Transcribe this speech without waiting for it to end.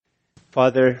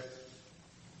Father,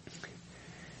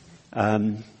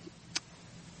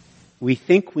 we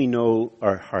think we know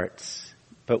our hearts,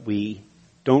 but we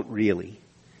don't really.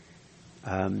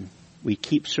 We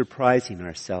keep surprising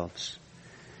ourselves.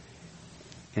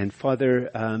 And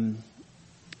Father,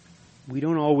 we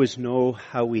don't always know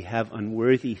how we have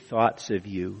unworthy thoughts of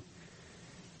you.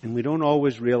 And we don't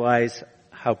always realize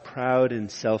how proud and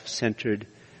self-centered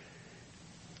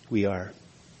we are.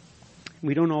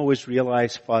 We don't always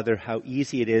realize, Father, how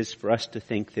easy it is for us to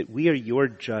think that we are your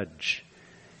judge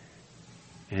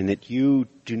and that you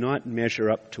do not measure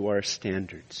up to our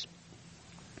standards.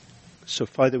 So,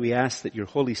 Father, we ask that your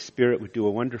Holy Spirit would do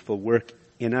a wonderful work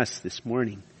in us this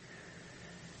morning.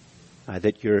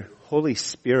 That your Holy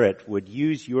Spirit would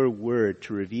use your word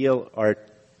to reveal our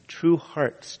true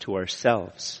hearts to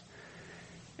ourselves.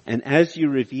 And as you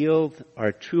revealed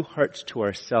our true hearts to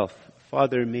ourselves,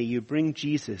 Father, may you bring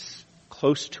Jesus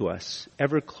close to us,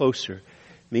 ever closer.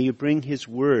 May you bring his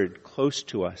word close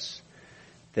to us,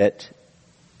 that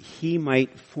he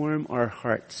might form our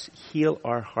hearts, heal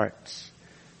our hearts,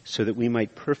 so that we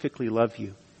might perfectly love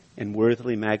you and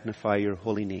worthily magnify your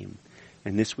holy name.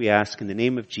 And this we ask in the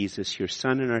name of Jesus, your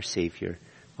Son and our Savior.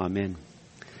 Amen.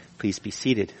 Please be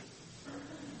seated.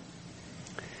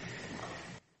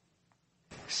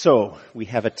 So, we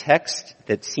have a text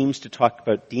that seems to talk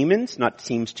about demons,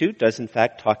 does in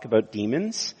fact talk about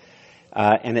demons.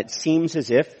 And it seems as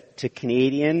if to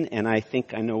Canadian, and I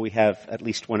know we have at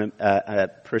least one a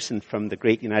person from the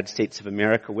great United States of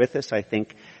America with us. I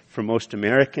think for most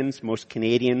Americans, most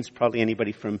Canadians, probably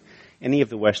anybody from any of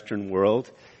the Western world,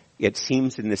 it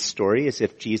seems in this story as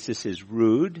if Jesus is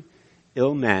rude,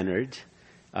 ill-mannered,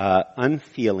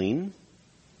 unfeeling,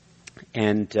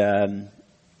 and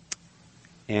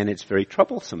it's very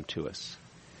troublesome to us.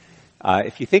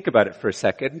 If you think about it for a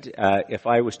second, if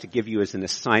I was to give you as an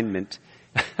assignment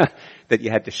that you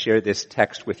had to share this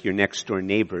text with your next door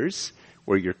neighbors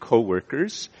or your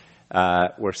coworkers,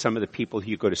 or some of the people who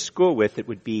you go to school with, it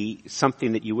would be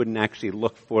something that you wouldn't actually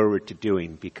look forward to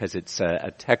doing, because it's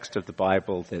a text of the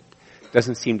Bible that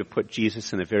doesn't seem to put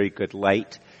Jesus in a very good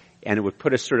light, and it would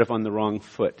put us sort of on the wrong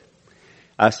foot.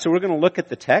 So we're going to look at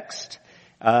the text.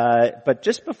 But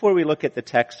just before we look at the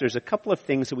text, there's a couple of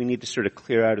things that we need to sort of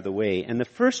clear out of the way. And the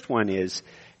first one is,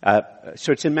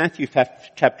 so it's in Matthew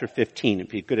chapter 15.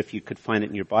 It'd be good if you could find it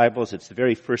in your Bibles. It's the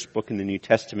very first book in the New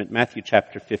Testament, Matthew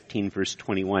chapter 15, verse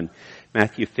 21.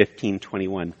 Matthew 15,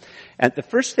 21. And the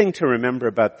first thing to remember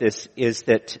about this is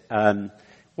that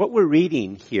what we're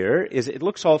reading here is, it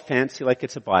looks all fancy like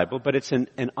it's a Bible, but it's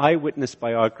an eyewitness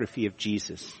biography of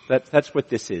Jesus. That's what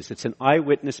this is. It's an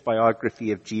eyewitness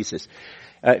biography of Jesus.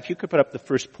 If you could put up the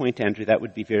first point, Andrew, that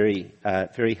would be very,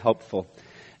 very helpful.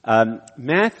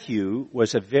 Matthew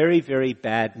was a very, very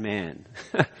bad man.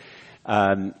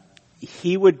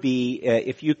 He would be,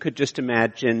 if you could just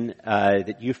imagine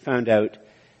that you found out,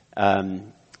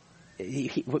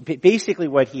 basically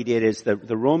what he did is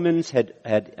the Romans had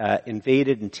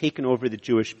invaded and taken over the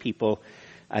Jewish people,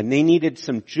 and they needed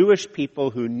some Jewish people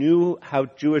who knew how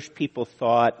Jewish people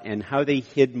thought and how they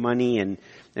hid money and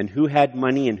who had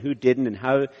money and who didn't, and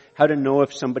how to know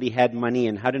if somebody had money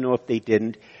and how to know if they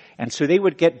didn't. And so they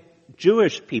would get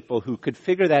Jewish people who could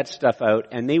figure that stuff out,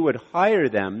 and they would hire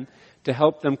them to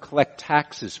help them collect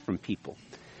taxes from people.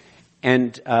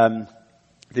 And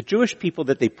the Jewish people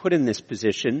that they put in this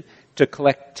position to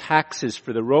collect taxes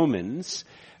for the Romans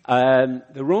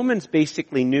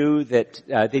basically knew that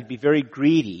they'd be very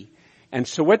greedy. And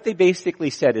so what they basically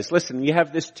said is, listen, you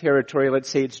have this territory, let's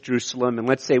say it's Jerusalem, and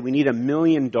let's say we need $1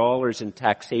 million in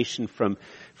taxation from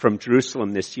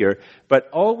Jerusalem this year, but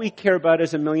all we care about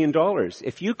is $1 million.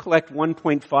 If you collect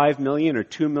 1.5 million or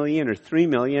 2 million or 3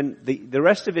 million, the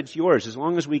rest of it's yours as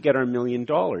long as we get our $1 million.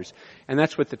 And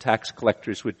that's what the tax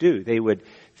collectors would do. They would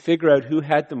figure out who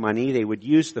had the money. They would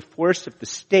use the force of the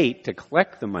state to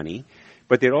collect the money,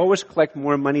 but they'd always collect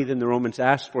more money than the Romans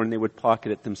asked for, and they would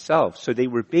pocket it themselves. So they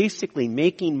were basically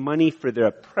making money for their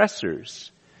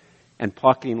oppressors and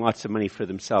pocketing lots of money for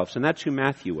themselves. And that's who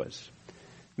Matthew was.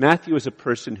 Matthew was a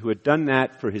person who had done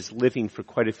that for his living for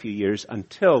quite a few years,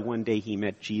 until one day he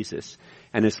met Jesus,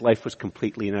 and his life was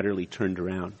completely and utterly turned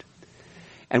around.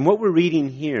 And what we're reading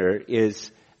here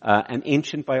is an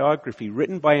ancient biography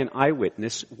written by an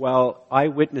eyewitness while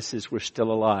eyewitnesses were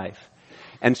still alive.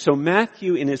 And so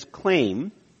Matthew, in his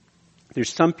claim,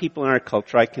 there's some people in our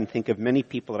culture, I can think of many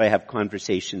people that I have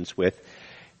conversations with,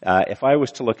 if I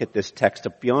was to look at this text,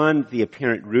 beyond the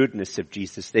apparent rudeness of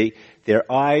Jesus,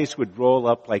 their eyes would roll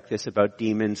up like this about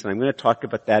demons, and I'm going to talk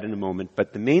about that in a moment.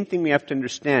 But the main thing we have to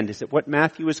understand is that what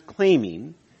Matthew is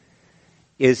claiming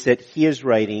is that he is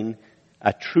writing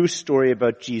a true story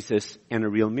about Jesus and a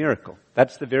real miracle.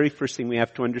 That's the very first thing we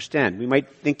have to understand. We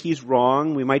might think he's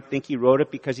wrong. We might think he wrote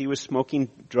it because he was smoking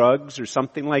drugs or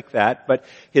something like that. But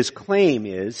his claim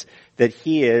is that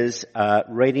he is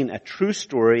writing a true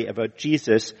story about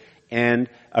Jesus and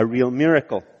a real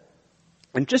miracle.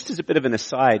 And just as a bit of an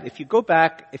aside, if you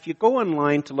go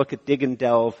online to look at Dig and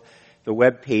Delve, the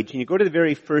web page, and you go to the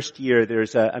very first year,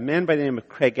 there's a man by the name of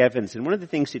Craig Evans, and one of the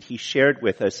things that he shared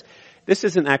with us, this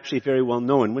isn't actually very well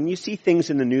known. When you see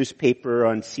things in the newspaper,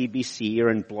 on CBC,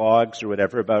 or in blogs or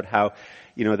whatever about how,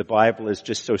 the Bible is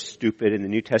just so stupid and the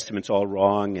New Testament's all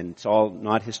wrong and it's all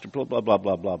not history, blah, blah, blah,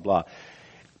 blah, blah, blah.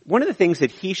 One of the things that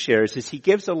he shares is he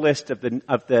gives a list of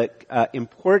the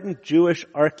important Jewish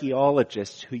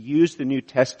archaeologists who used the New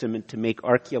Testament to make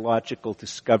archaeological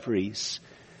discoveries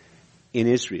in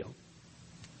Israel.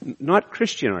 Not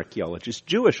Christian archaeologists,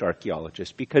 Jewish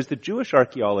archaeologists, because the Jewish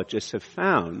archaeologists have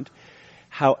found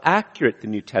how accurate the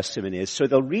New Testament is. So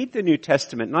they'll read the New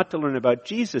Testament not to learn about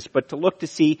Jesus, but to look to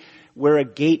see where a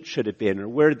gate should have been or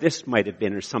where this might have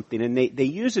been or something. And they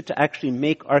use it to actually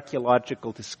make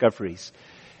archaeological discoveries.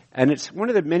 And it's one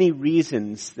of the many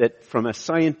reasons that from a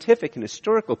scientific and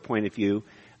historical point of view,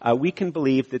 we can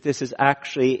believe that this is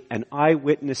actually an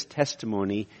eyewitness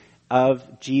testimony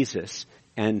of Jesus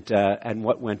and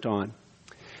what went on.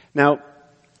 Now,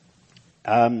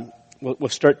 we'll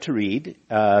start to read.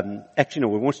 Actually, no,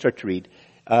 we won't start to read.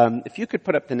 If you could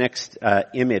put up the next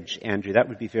image, Andrew, that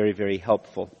would be very, very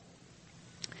helpful.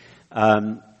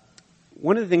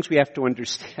 One of the things we have to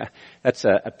understand, that's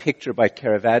a picture by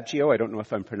Caravaggio. I don't know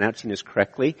if I'm pronouncing this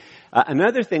correctly.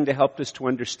 Another thing to help us to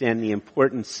understand the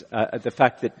importance of the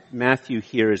fact that Matthew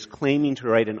here is claiming to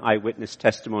write an eyewitness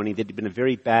testimony that he'd been a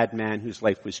very bad man whose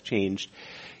life was changed,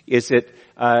 is that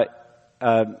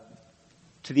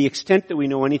to the extent that we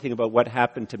know anything about what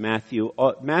happened to Matthew,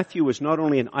 Matthew was not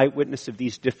only an eyewitness of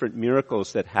these different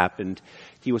miracles that happened,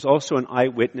 he was also an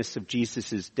eyewitness of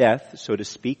Jesus' death, so to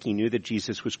speak. He knew that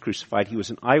Jesus was crucified. He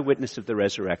was an eyewitness of the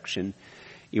resurrection.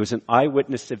 He was an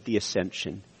eyewitness of the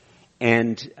ascension.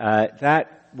 And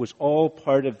that was all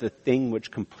part of the thing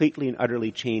which completely and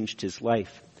utterly changed his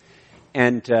life.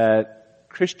 And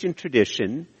Christian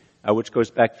tradition, which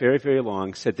goes back very, very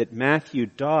long, said that Matthew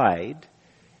died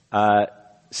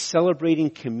celebrating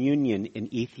communion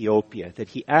in Ethiopia, that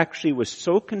he actually was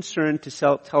so concerned to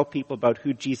tell people about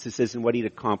who Jesus is and what he'd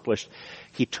accomplished.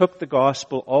 He took the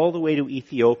gospel all the way to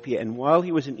Ethiopia, and while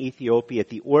he was in Ethiopia, at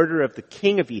the order of the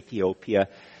king of Ethiopia,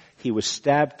 he was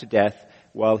stabbed to death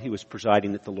while he was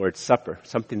presiding at the Lord's Supper,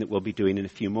 something that we'll be doing in a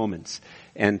few moments.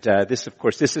 And this, of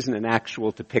course, this isn't an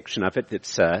actual depiction of it.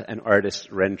 It's an artist's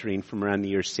rendering from around the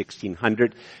year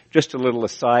 1600. Just a little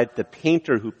aside, the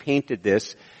painter who painted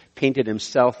this painted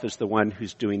himself as the one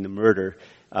who's doing the murder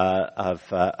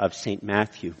of St.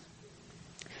 Matthew.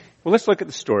 Well, let's look at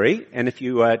the story. And if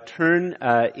you turn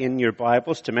in your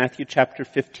Bibles to Matthew chapter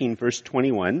 15, verse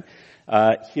 21,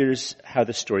 here's how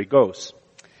the story goes.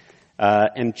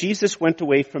 And Jesus went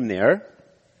away from there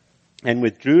and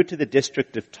withdrew to the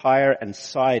district of Tyre and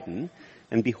Sidon.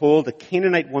 And behold, a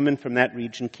Canaanite woman from that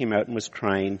region came out and was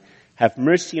crying, "Have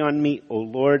mercy on me, O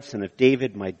Lord, Son of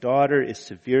David. My daughter is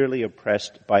severely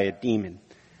oppressed by a demon."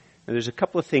 Now, there's a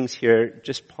couple of things here.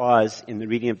 Just pause in the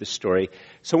reading of the story.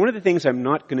 So one of the things I'm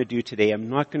not going to do today, I'm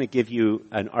not going to give you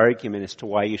an argument as to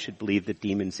why you should believe that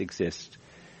demons exist.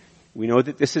 We know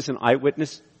that this is an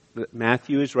eyewitness.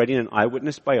 Matthew is writing an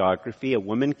eyewitness biography. A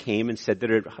woman came and said that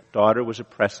her daughter was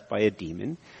oppressed by a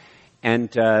demon.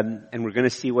 And we're going to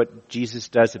see what Jesus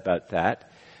does about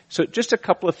that. So just a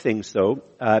couple of things, though.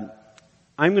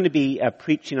 I'm going to be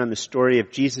preaching on the story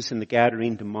of Jesus and the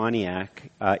Gadarene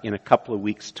demoniac in a couple of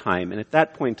weeks' time. And at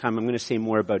that point in time, I'm going to say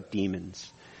more about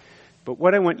demons. But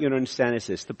what I want you to understand is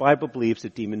this. The Bible believes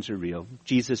that demons are real.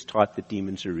 Jesus taught that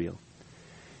demons are real.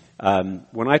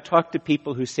 When I talk to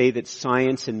people who say that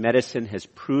science and medicine has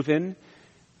proven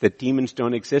that demons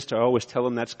don't exist, I always tell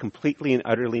them that's completely and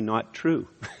utterly not true.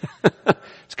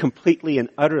 It's completely and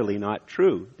utterly not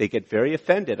true. They get very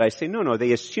offended. I say, no,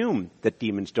 they assume that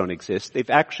demons don't exist. They've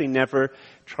actually never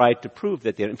tried to prove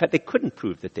that in fact, they couldn't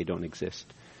prove that they don't exist.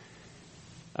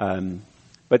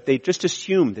 But they just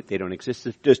assume that they don't exist.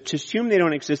 To assume they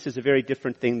don't exist is a very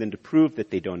different thing than to prove that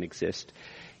they don't exist.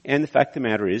 And the fact of the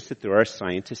matter is that there are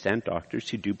scientists and doctors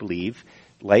who do believe,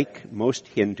 like most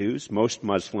Hindus, most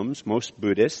Muslims, most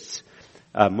Buddhists,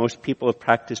 most people who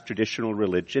practice traditional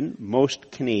religion,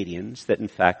 most Canadians, that in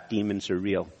fact demons are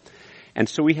real. And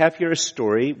so we have here a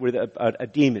story about a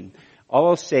demon. All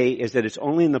I'll say is that it's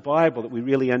only in the Bible that we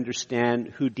really understand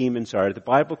who demons are. The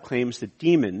Bible claims that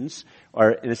demons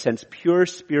are, in a sense, pure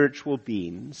spiritual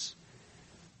beings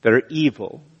that are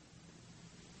evil,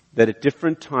 that at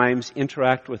different times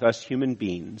interact with us human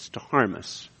beings to harm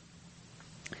us.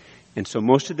 And so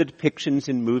most of the depictions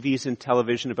in movies and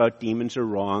television about demons are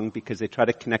wrong because they try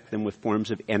to connect them with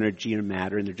forms of energy or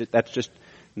matter, and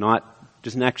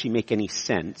doesn't actually make any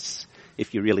sense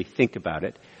if you really think about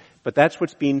it. But that's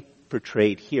what's being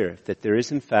portrayed here, that there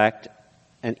is in fact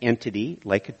an entity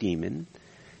like a demon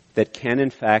that can in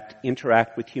fact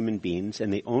interact with human beings,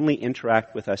 and they only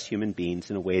interact with us human beings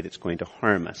in a way that's going to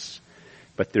harm us.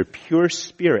 But they're pure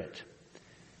spirit.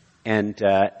 And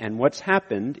what's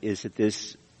happened is that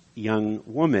this young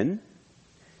woman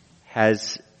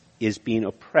is being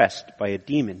oppressed by a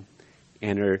demon,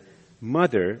 and her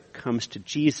mother comes to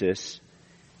Jesus.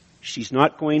 She's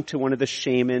not going to one of the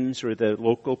shamans or the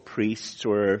local priests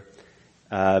or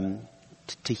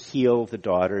to heal the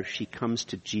daughter. She comes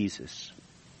to Jesus.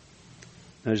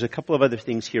 Now, there's a couple of other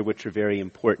things here which are very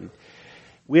important.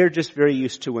 We're just very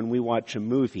used to when we watch a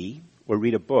movie or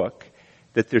read a book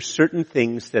that there's certain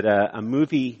things that a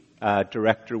movie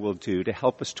director will do to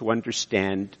help us to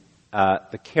understand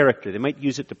the character. They might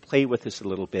use it to play with us a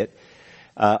little bit.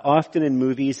 Often in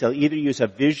movies, they'll either use a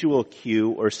visual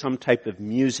cue or some type of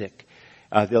music.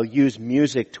 They'll use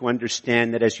music to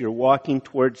understand that as you're walking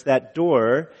towards that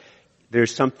door,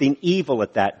 there's something evil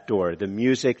at that door. The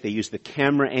music, they use the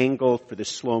camera angle for the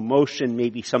slow motion,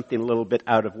 maybe something a little bit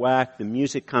out of whack. The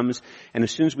music comes, and as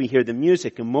soon as we hear the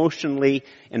music, emotionally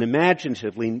and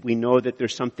imaginatively, we know that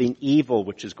there's something evil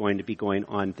which is going to be going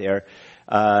on there,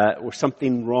 or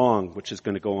something wrong which is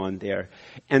going to go on there.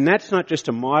 And that's not just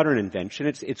a modern invention.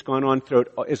 It's gone on throughout.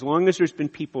 As long as there's been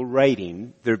people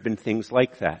writing, there have been things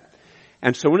like that.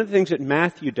 And so one of the things that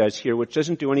Matthew does here, which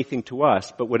doesn't do anything to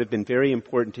us, but would have been very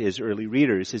important to his early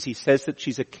readers, is he says that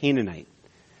she's a Canaanite.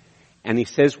 And he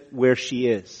says where she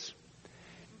is.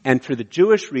 And for the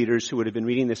Jewish readers who would have been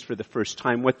reading this for the first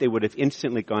time, what they would have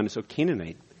instantly gone is, oh,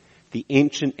 Canaanite, the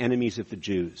ancient enemies of the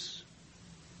Jews.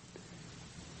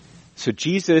 So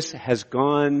Jesus has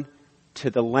gone to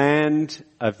the land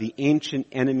of the ancient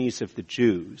enemies of the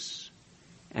Jews,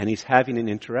 and he's having an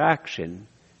interaction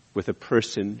with a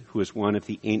person who is one of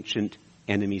the ancient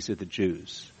enemies of the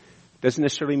Jews. Doesn't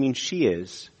necessarily mean she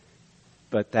is,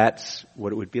 but that's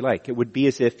what it would be like. It would be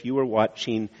as if you were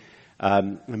watching a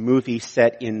movie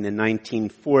set in the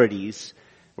 1940s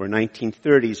or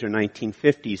 1930s or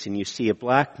 1950s, and you see a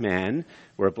black man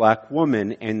or a black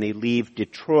woman, and they leave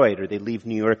Detroit or they leave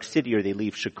New York City or they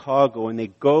leave Chicago, and they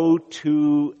go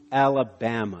to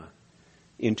Alabama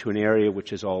into an area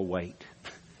which is all white.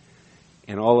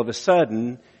 And all of a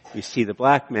sudden, you see the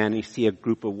black man, you see a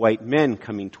group of white men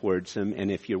coming towards him,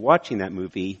 and if you're watching that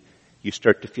movie, you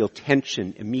start to feel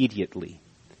tension immediately.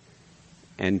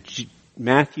 And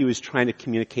Matthew is trying to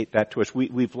communicate that to us.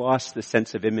 We've lost the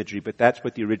sense of imagery, but that's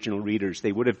what the original readers,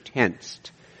 they would have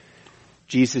tensed.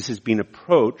 Jesus is being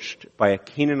approached by a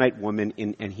Canaanite woman,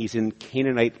 and he's in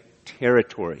Canaanite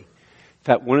territory. In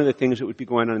fact, one of the things that would be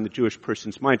going on in the Jewish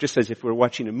person's mind, just as if we're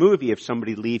watching a movie of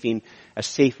somebody leaving a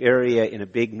safe area in a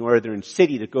big northern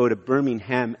city to go to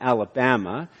Birmingham,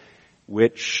 Alabama,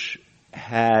 which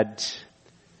had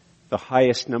the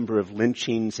highest number of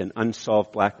lynchings and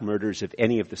unsolved black murders of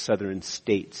any of the southern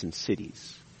states and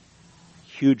cities.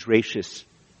 Huge racist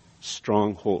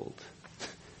stronghold.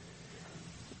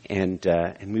 And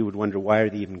we would wonder, why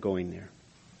are they even going there?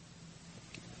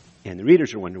 And the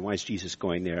readers are wondering, why is Jesus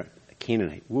going there?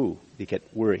 Canaanite. Woo, they get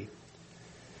worried.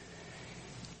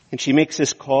 And she makes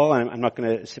this call, and I'm not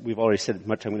going to, we've already said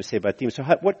much I'm going to say about demons. So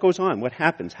what goes on? What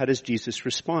happens? How does Jesus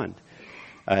respond?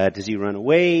 Does he run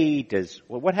away?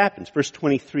 What happens? Verse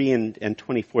 23 and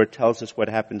 24 tells us what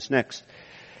happens next.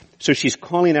 So she's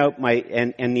calling out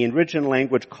and the original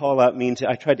language call out means,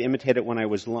 I tried to imitate it when I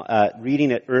was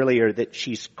reading it earlier, that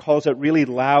she calls out really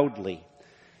loudly.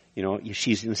 You know,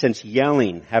 she's in a sense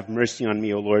yelling, have mercy on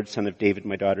me, O Lord, Son of David,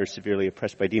 my daughter is severely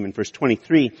oppressed by a demon. Verse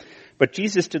 23, but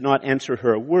Jesus did not answer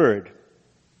her a word.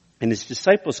 And his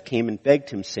disciples came and begged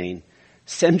him, saying,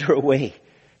 send her away,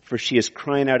 for she is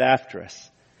crying out after us.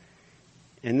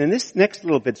 And then this next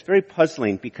little bit's very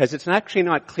puzzling because it's actually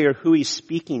not clear who he's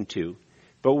speaking to.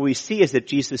 But what we see is that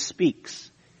Jesus speaks.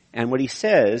 And what he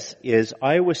says is,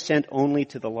 I was sent only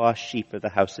to the lost sheep of the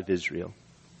house of Israel.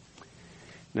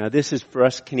 Now, this is, for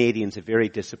us Canadians, a very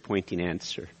disappointing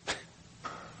answer.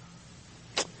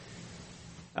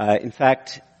 In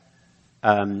fact,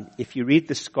 if you read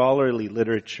the scholarly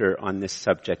literature on this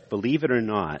subject, believe it or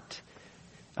not,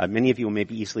 many of you will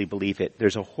maybe easily believe it,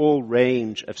 there's a whole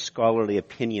range of scholarly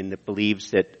opinion that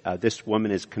believes that this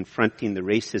woman is confronting the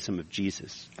racism of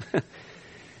Jesus.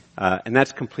 And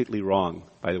that's completely wrong,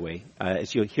 by the way.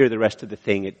 As you'll hear the rest of the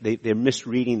thing, they're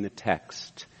misreading the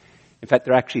text. In fact,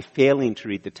 they're actually failing to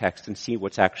read the text and see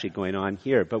what's actually going on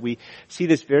here. But we see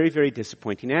this very, very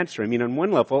disappointing answer. I mean, on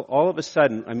one level, all of a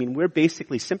sudden, we're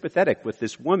basically sympathetic with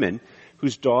this woman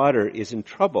whose daughter is in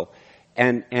trouble.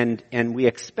 And we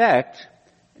expect,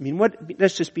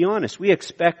 let's just be honest, we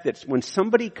expect that when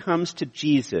somebody comes to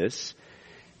Jesus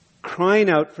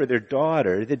crying out for their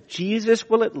daughter, that Jesus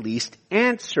will at least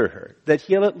answer her, that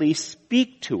he'll at least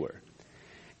speak to her.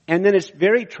 And then it's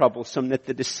very troublesome that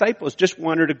the disciples just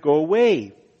want her to go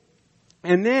away.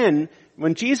 And then,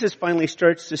 when Jesus finally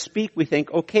starts to speak, we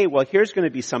think, okay, well, here's going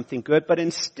to be something good. But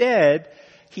instead,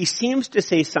 he seems to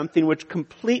say something which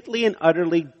completely and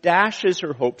utterly dashes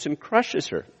her hopes and crushes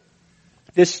her.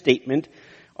 This statement,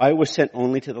 I was sent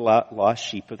only to the lost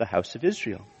sheep of the house of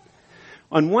Israel.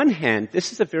 On one hand,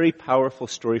 this is a very powerful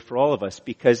story for all of us,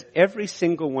 because every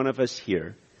single one of us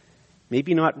here,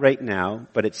 maybe not right now,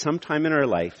 but at some time in our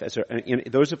life,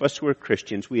 those of us who are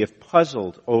Christians, we have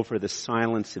puzzled over the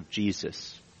silence of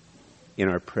Jesus in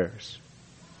our prayers.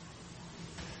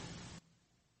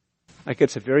 Like,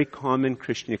 it's a very common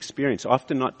Christian experience,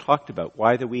 often not talked about.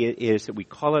 Why the way it is that we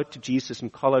call out to Jesus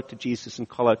and call out to Jesus and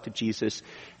call out to Jesus,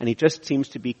 and he just seems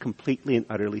to be completely and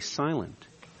utterly silent.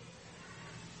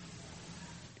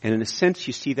 And in a sense,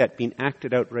 you see that being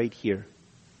acted out right here.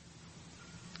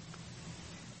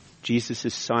 Jesus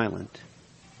is silent.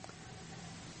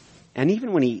 And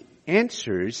even when he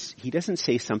answers, he doesn't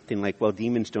say something like, well,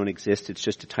 demons don't exist, it's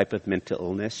just a type of mental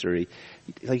illness, or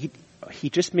he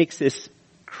just makes this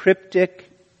cryptic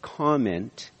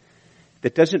comment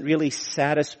that doesn't really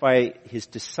satisfy his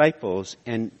disciples,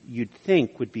 and you'd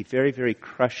think would be very, very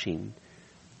crushing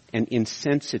and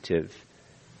insensitive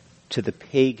to the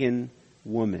pagan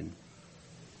woman.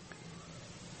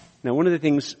 Now, one of the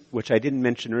things which I didn't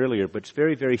mention earlier, but it's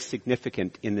very, very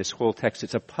significant in this whole text,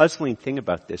 it's a puzzling thing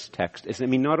about this text, is,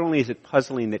 not only is it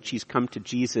puzzling that she's come to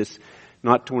Jesus,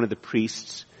 not to one of the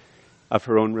priests of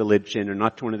her own religion, or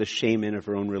not to one of the shaman of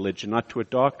her own religion, not to a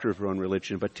doctor of her own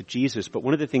religion, but to Jesus. But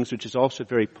one of the things which is also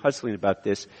very puzzling about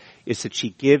this is that she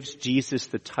gives Jesus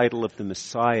the title of the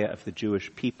Messiah of the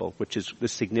Jewish people, which is the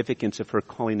significance of her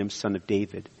calling him Son of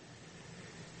David.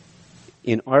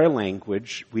 In our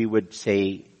language, we would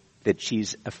say that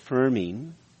she's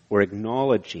affirming or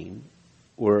acknowledging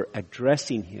or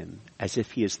addressing him as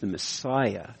if he is the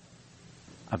Messiah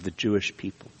of the Jewish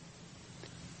people.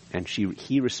 And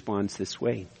he responds this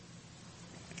way.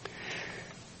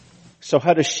 So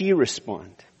how does she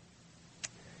respond?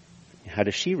 How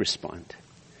does she respond?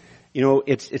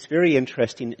 It's very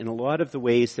interesting in a lot of the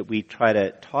ways that we try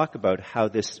to talk about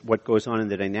what goes on in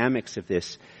the dynamics of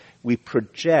this. We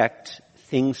project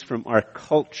things from our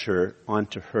culture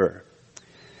onto her.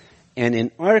 And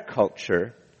in our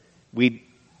culture, we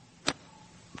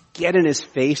get in his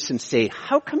face and say,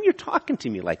 how come you're talking to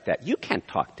me like that? You can't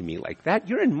talk to me like that.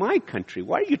 You're in my country.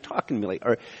 Why are you talking to me like,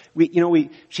 or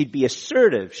she'd be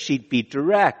assertive, she'd be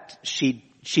direct, she'd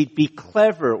be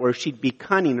clever, or she'd be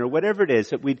cunning, or whatever it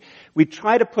is. That we'd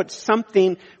try to put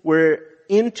something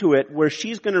into it where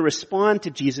she's going to respond to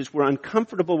Jesus. We're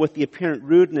uncomfortable with the apparent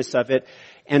rudeness of it.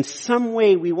 And some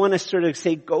way we want to sort of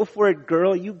say, go for it,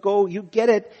 girl, you go, you get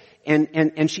it.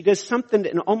 And she does something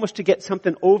and almost to get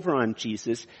something over on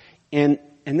Jesus. And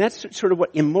that's sort of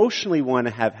what emotionally we want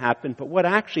to have happen. But what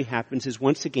actually happens is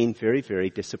once again very, very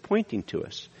disappointing to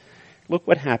us. Look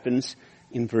what happens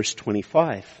in verse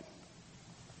 25.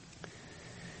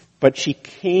 But she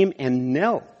came and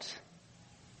knelt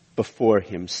before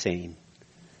him, saying,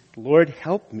 Lord,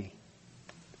 help me.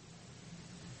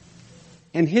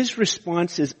 And his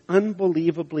response is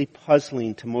unbelievably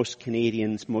puzzling to most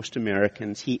Canadians, most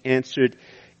Americans. He answered,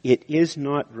 it is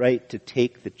not right to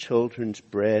take the children's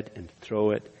bread and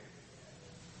throw it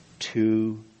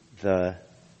to the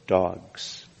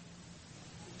dogs.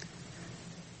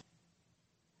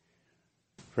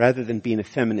 Rather than being a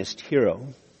feminist hero,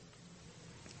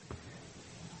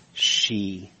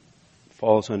 she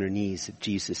falls on her knees at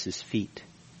Jesus' feet.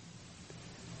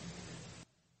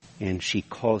 And she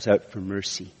calls out for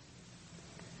mercy.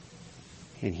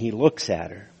 And he looks at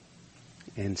her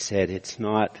and said, it's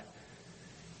not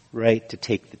right to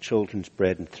take the children's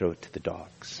bread and throw it to the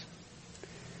dogs.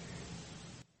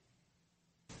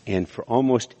 And for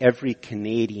almost every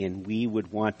Canadian, we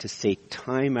would want to say,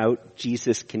 time out,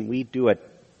 Jesus, can we do a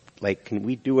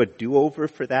do-over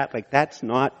for that? Like, that's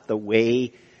not the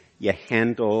way you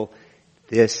handle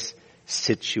this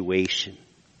situation.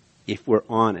 If we're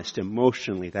honest,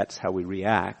 emotionally, that's how we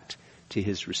react to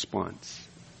his response.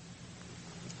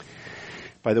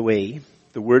 By the way,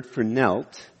 the word for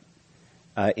knelt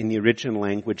in the original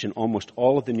language in almost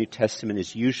all of the New Testament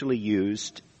is usually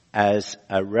used as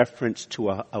a reference to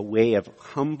a way of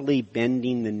humbly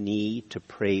bending the knee to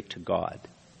pray to God.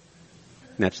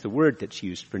 And that's the word that's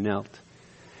used for knelt.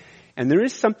 And there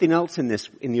is something else in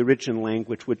the original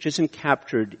language, which isn't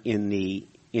captured in the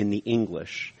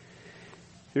English.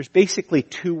 There's basically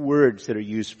two words that are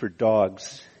used for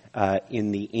dogs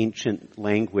in the ancient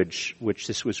language which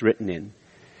this was written in.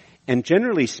 And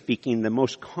generally speaking, the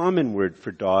most common word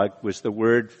for dog was the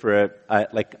word for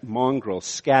like mongrels,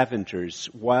 scavengers,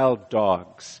 wild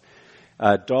dogs.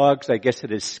 Dogs, I guess,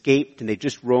 had escaped and they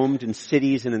just roamed in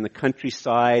cities and in the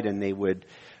countryside, and they would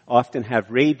often have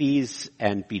rabies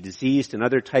and be diseased in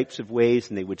other types of ways,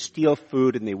 and they would steal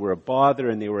food, and they were a bother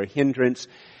and they were a hindrance.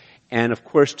 And of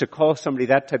course, to call somebody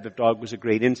that type of dog was a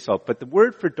great insult. But the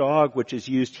word for dog, which is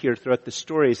used here throughout the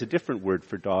story, is a different word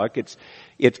for dog.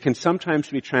 It can sometimes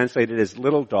be translated as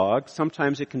little dog.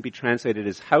 Sometimes it can be translated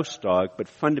as house dog. But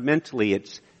fundamentally,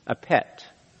 it's a pet.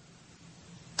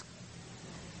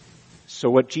 So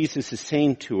what Jesus is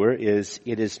saying to her is,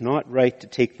 it is not right to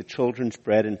take the children's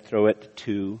bread and throw it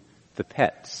to the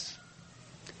pets,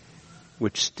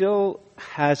 which still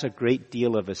has a great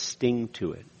deal of a sting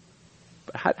to it.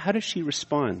 How does she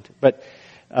respond? But,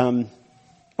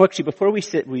 actually, before we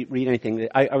read anything,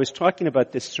 I was talking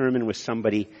about this sermon with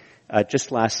somebody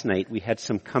just last night. We had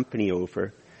some company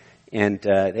over, and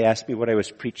they asked me what I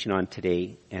was preaching on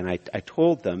today, and I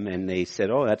told them, and they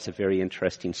said, "Oh, that's a very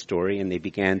interesting story," and they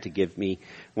began to give me,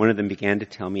 one of them began to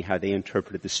tell me how they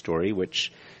interpreted the story,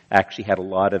 which actually had a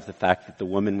lot of the fact that the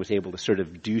woman was able to sort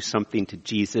of do something to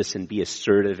Jesus and be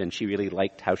assertive, and she really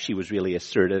liked how she was really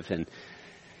assertive, and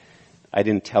I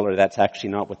didn't tell her that's actually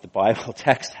not what the Bible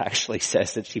text actually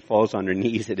says, that she falls on her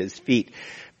knees at his feet.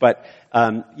 But,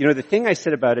 the thing I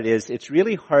said about it is, it's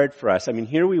really hard for us. I mean,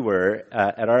 here we were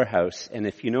at our house, and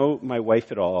if you know my wife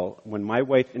at all, when my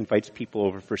wife invites people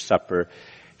over for supper,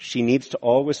 she needs to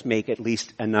always make at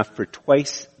least enough for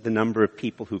twice the number of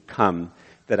people who come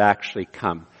that actually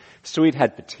come. So we'd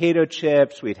had potato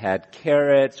chips, we'd had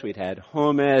carrots, we'd had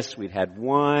hummus, we'd had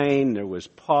wine, there was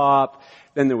pop,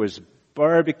 then there was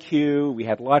barbecue, we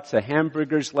had lots of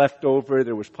hamburgers left over,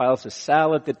 there was piles of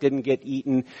salad that didn't get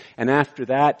eaten, and after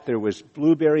that there was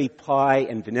blueberry pie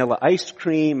and vanilla ice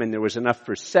cream, and there was enough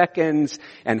for seconds,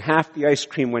 and half the ice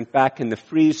cream went back in the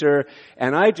freezer.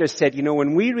 And I just said,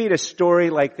 when we read a story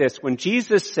like this, when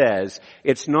Jesus says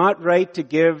it's not right to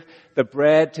give the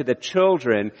bread to the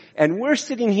children, and we're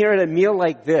sitting here at a meal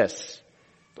like this,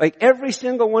 like every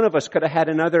single one of us could have had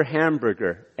another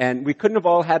hamburger, and we couldn't have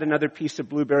all had another piece of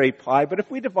blueberry pie, but if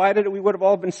we divided it, we would have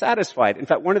all been satisfied. In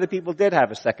fact, one of the people did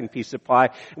have a second piece of pie.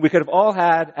 We could have all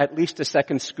had at least a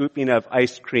second scooping of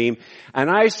ice cream. And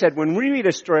I said, when we read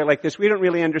a story like this, we don't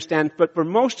really understand, but for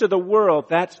most of the world,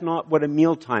 that's not what a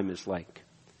mealtime is like.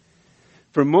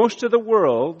 For most of the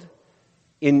world,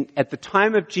 at the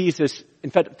time of Jesus,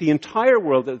 in fact, the entire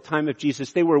world at the time of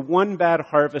Jesus, they were one bad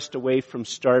harvest away from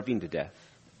starving to death.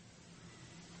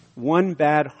 One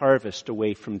bad harvest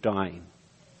away from dying.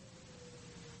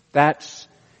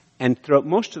 And throughout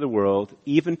most of the world,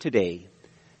 even today,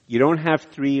 you don't have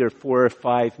 3 or 4 or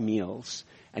 5 meals,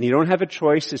 and you don't have a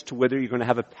choice as to whether you're going to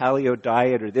have a paleo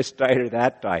diet or this diet or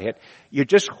that diet. You're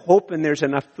just hoping there's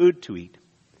enough food to eat.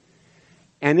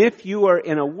 And if you are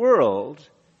in a world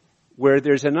where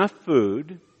there's enough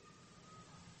food,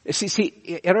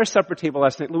 see, at our supper table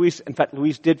last night,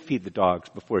 Louise did feed the dogs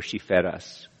before she fed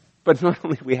us. But not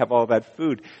only do we have all that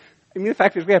food, I mean, the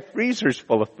fact is we have freezers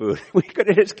full of food. We could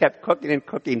have just kept cooking and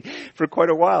cooking for quite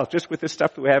a while just with the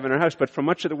stuff that we have in our house. But for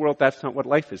much of the world, that's not what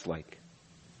life is like.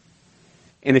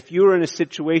 And if you're in a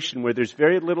situation where there's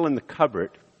very little in the cupboard,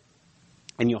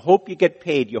 and you hope you get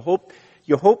paid, you hope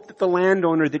that the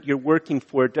landowner that you're working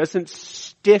for doesn't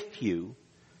stiff you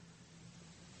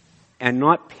and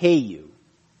not pay you,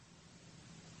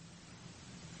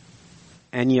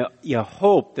 and you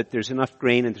hope that there's enough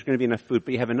grain and there's going to be enough food,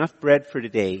 but you have enough bread for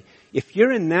today. If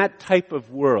you're in that type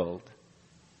of world,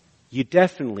 you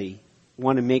definitely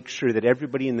want to make sure that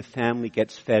everybody in the family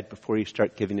gets fed before you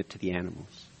start giving it to the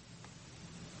animals.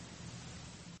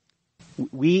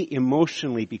 We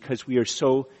emotionally, because we are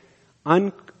so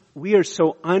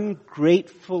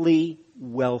ungratefully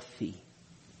wealthy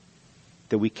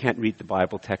that we can't read the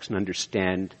Bible text and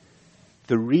understand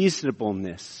the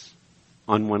reasonableness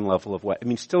on one level of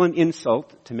still an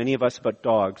insult to many of us about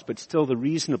dogs, but still the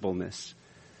reasonableness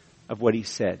of what he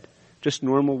said. Just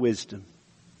normal wisdom.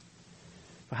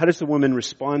 How does the woman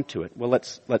respond to it? Well,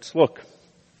 let's look.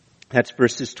 That's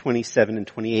verses 27 and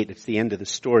 28. It's the end of the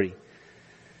story.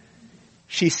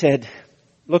 She said,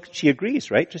 look, she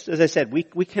agrees, right? Just as I said,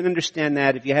 we can understand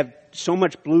that if you have so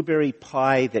much blueberry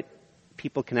pie that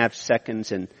people can have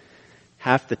seconds, and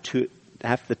half the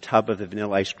tub of the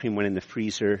vanilla ice cream went in the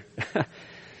freezer.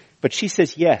 But she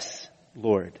says, yes,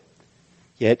 Lord.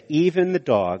 Yet even the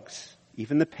dogs,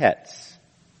 even the pets,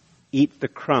 eat the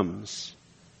crumbs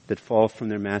that fall from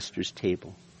their master's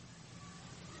table.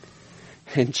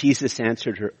 And Jesus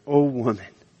answered her, "O woman."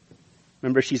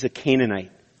 Remember, she's a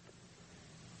Canaanite.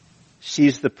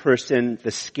 She's the person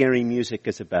the scary music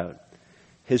is about.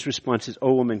 His response is,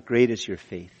 "O woman, great is your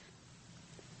faith."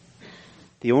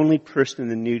 The only person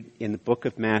in the book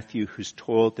of Matthew who's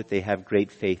told that they have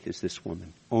great faith is this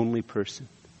woman. Only person.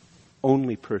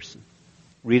 Only person.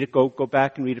 Read it, go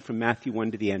back and read it from Matthew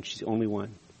 1 to the end. She's the only one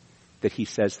that he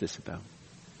says this about.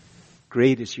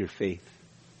 Great is your faith.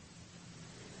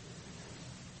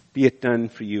 Be it done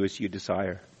for you as you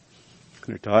desire.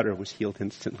 And her daughter was healed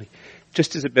instantly.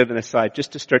 Just as a bit of an aside,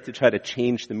 just to start to try to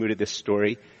change the mood of this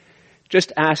story,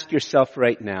 just ask yourself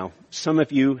right now, some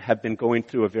of you have been going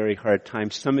through a very hard time.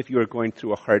 Some of you are going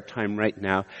through a hard time right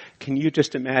now. Can you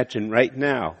just imagine right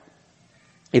now,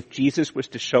 if Jesus was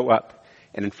to show up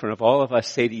and in front of all of us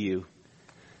say to you,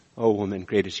 "Oh woman,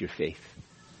 great is your faith."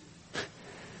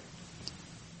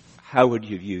 How would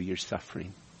you view your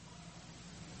suffering?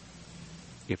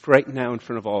 If right now in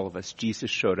front of all of us,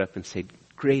 Jesus showed up and said,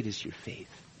 "Great is your faith.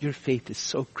 Your faith is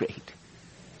so great."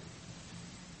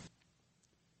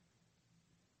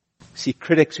 See,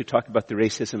 critics who talk about the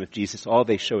racism of Jesus, all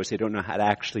they show is they don't know how to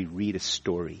actually read a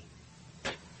story.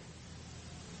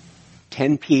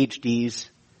 10 PhDs,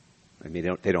 I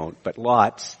mean, they don't, but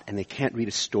lots, and they can't read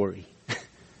a story.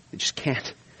 They just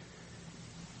can't.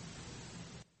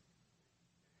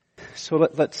 So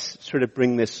let's sort of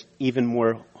bring this even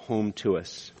more home to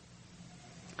us.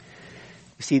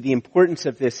 You see, the importance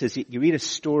of this is you read a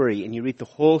story and you read the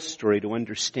whole story to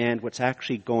understand what's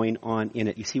actually going on in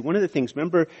it. You see, one of the things,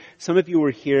 remember, some of you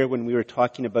were here when we were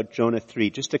talking about Jonah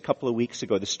 3, just a couple of weeks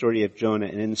ago, the story of Jonah.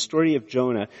 And in the story of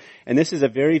Jonah, and this is a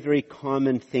very, very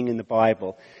common thing in the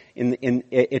Bible,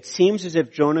 it seems as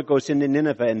if Jonah goes into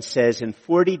Nineveh and says, in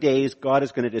 40 days, God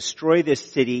is going to destroy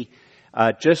this city,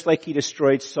 just like he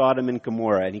destroyed Sodom and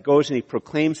Gomorrah. And he goes and he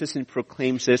proclaims this and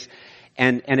proclaims this.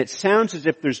 And it sounds as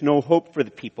if there's no hope for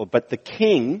the people. But the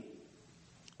king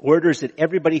orders that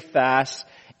everybody fast.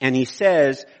 And he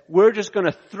says, we're just going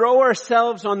to throw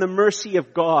ourselves on the mercy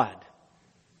of God.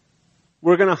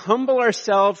 We're going to humble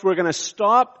ourselves. We're going to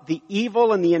stop the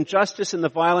evil and the injustice and the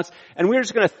violence. And we're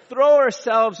just going to throw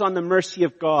ourselves on the mercy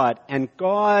of God. And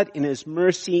God, in his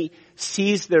mercy,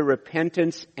 sees their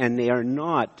repentance and they are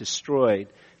not destroyed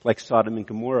like Sodom and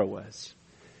Gomorrah was.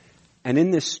 And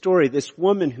in this story, this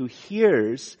woman who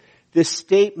hears this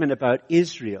statement about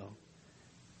Israel,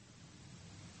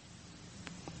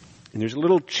 and there's a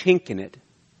little chink in it,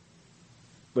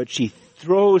 but she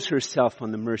throws herself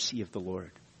on the mercy of the Lord.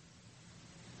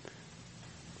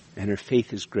 And her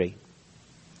faith is great.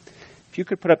 If you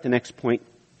could put up the next point,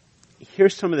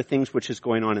 here's some of the things which is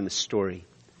going on in the story.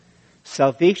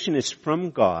 Salvation is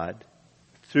from God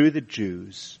through the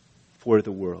Jews for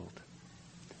the world.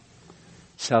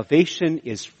 Salvation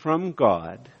is from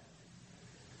God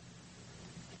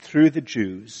through the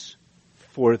Jews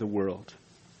for the world.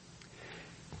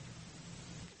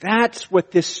 That's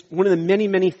what one of the many,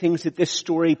 many things that this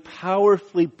story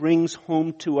powerfully brings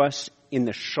home to us in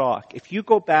the shock. If you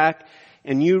go back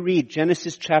and you read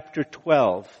Genesis chapter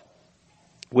 12,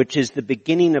 which is the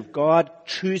beginning of God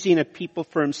choosing a people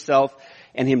for himself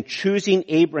and him choosing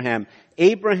Abraham.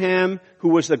 Abraham, who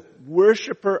was a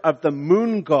worshiper of the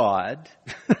moon god,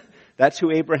 that's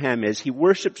who Abraham is. He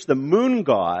worships the moon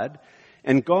god,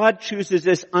 and God chooses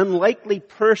this unlikely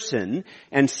person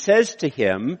and says to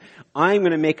him, I'm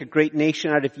going to make a great nation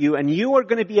out of you, and you are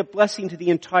going to be a blessing to the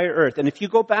entire earth. And if you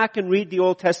go back and read the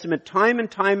Old Testament time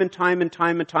and time and time and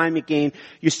time and time again,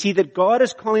 you see that God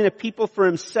is calling a people for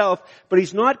himself, but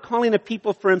he's not calling a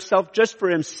people for himself just for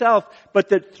himself, but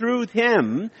that through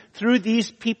him, through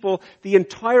these people, the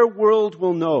entire world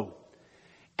will know.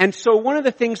 And so one of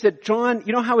the things that John,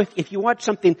 you know how if you watch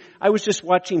something, I was just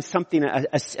watching something,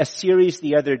 a series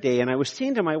the other day, and I was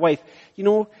saying to my wife, you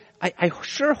know, I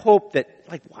sure hope that,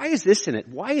 like, why is this in it?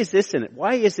 Why is this in it?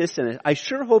 Why is this in it? I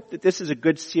sure hope that this is a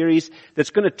good series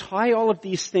that's going to tie all of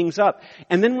these things up.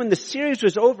 And then when the series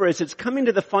was over, as it's coming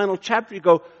to the final chapter, you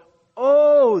go,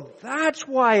 oh, that's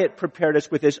why it prepared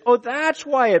us with this. Oh, that's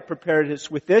why it prepared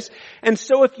us with this. And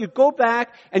so if you go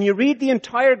back and you read the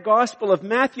entire Gospel of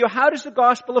Matthew, how does the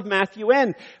Gospel of Matthew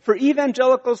end? For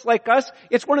evangelicals like us,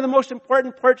 it's one of the most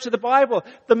important parts of the Bible.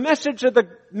 The message of the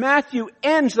Matthew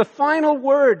ends, the final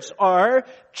words are,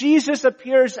 Jesus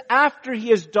appears after he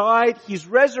has died, he's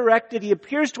resurrected, he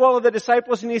appears to all of the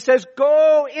disciples and he says,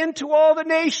 go into all the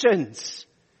nations.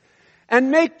 and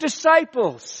make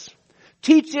disciples,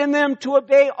 teaching them to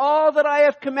obey all that I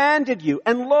have commanded you.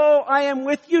 And lo, I am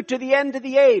with you to the end of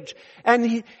the age.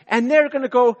 And they're going to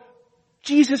go,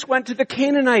 Jesus went to the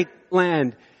Canaanite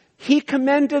land. He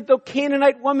commended the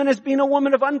Canaanite woman as being a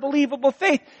woman of unbelievable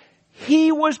faith.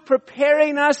 He was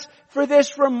preparing us for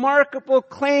this remarkable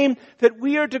claim that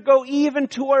we are to go even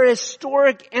to our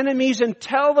historic enemies and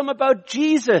tell them about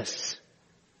Jesus.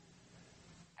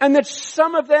 And that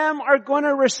some of them are going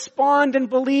to respond and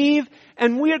believe,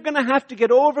 and we are going to have to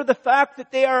get over the fact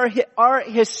that they are our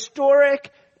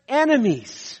historic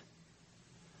enemies.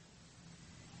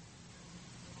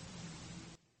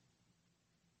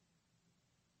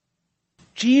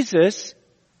 Jesus,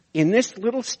 in this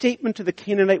little statement to the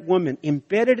Canaanite woman,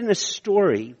 embedded in a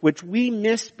story which we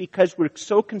miss because we're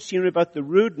so consumed about the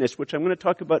rudeness, which I'm going to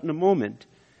talk about in a moment.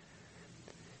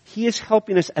 He is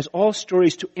helping us, as all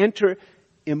stories, to enter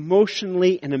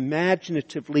emotionally and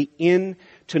imaginatively in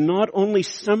to not only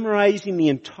summarizing the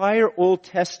entire Old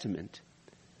Testament,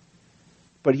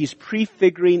 but he's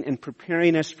prefiguring and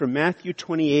preparing us for Matthew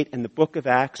 28 and the book of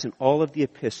Acts and all of the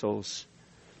epistles.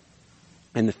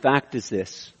 And the fact is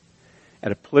this: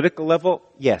 at a political level,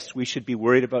 yes, we should be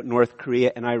worried about North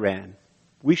Korea and Iran.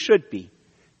 We should be.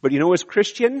 But you know, as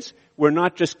Christians, we're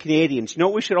not just Canadians. You know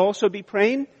what we should also be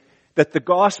praying? That the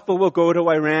gospel will go to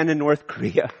Iran and North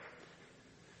Korea.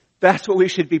 That's what we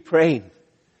should be praying.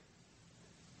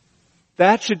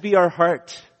 That should be our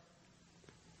heart.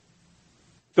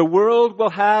 The world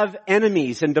will have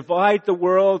enemies and divide the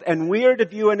world, and we are to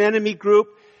view an enemy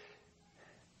group.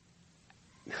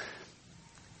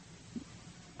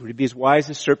 We're to be as wise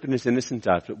as serpent, as innocent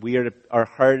dove, but our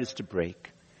heart is to break.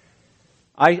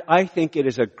 I think it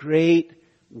is a great,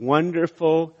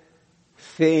 wonderful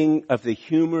thing of the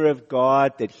humor of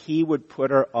God that He would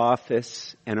put our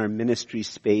office and our ministry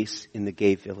space in the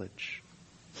gay village.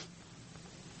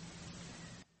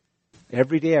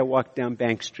 Every day I walk down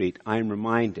Bank Street, I'm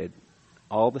reminded,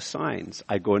 all the signs.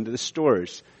 I go into the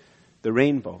stores, the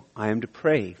rainbow. I am to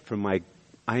pray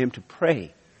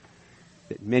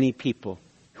that many people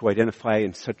who identify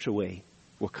in such a way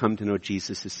will come to know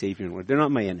Jesus as Savior and Lord. They're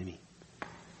not my enemy.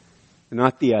 They're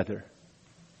not the other.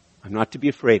 I'm not to be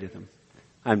afraid of them.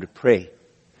 I'm to pray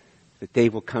that they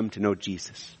will come to know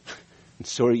Jesus. And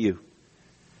so are you.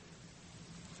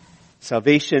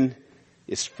 Salvation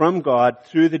is from God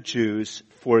through the Jews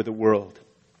for the world.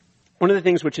 One of the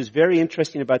things which is very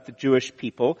interesting about the Jewish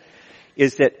people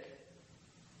is that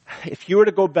if you were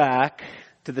to go back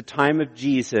to the time of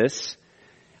Jesus,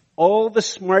 all the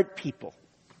smart people,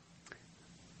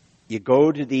 you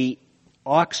go to the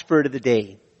Oxford of the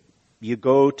day, you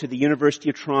go to the University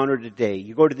of Toronto today,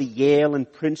 you go to the Yale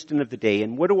and Princeton of the day,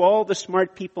 and what do all the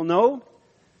smart people know?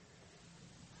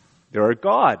 There are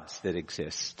gods that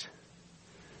exist.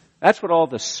 That's what all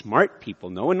the smart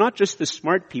people know, and not just the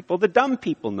smart people, the dumb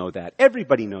people know that.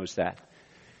 Everybody knows that.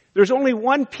 There's only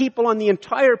one people on the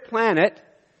entire planet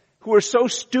who are so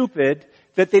stupid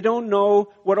that they don't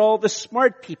know what all the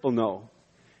smart people know.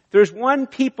 There's one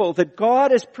people that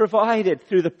God has provided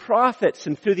through the prophets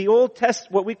and through the Old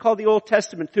Testament, what we call the Old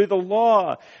Testament, through the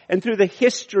law and through the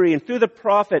history and through the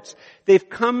prophets. They've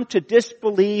come to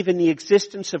disbelieve in the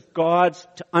existence of gods,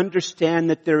 to understand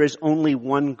that there is only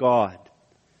one God.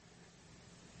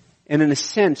 And in a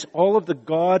sense, all of the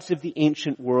gods of the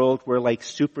ancient world were like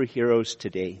superheroes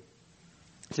today.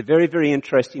 It's a very, very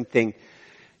interesting thing.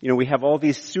 You know, we have all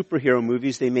these superhero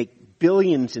movies. They make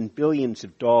billions and billions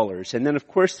of dollars. And then, of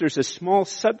course, there's a small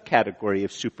subcategory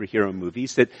of superhero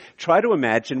movies that try to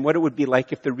imagine what it would be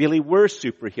like if there really were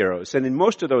superheroes. And in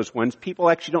most of those ones, people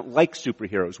actually don't like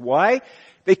superheroes. Why?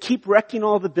 They keep wrecking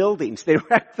all the buildings. They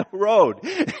wreck the road.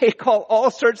 They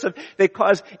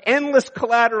cause endless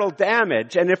collateral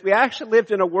damage. And if we actually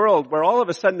lived in a world where all of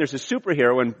a sudden there's a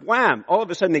superhero and wham, all of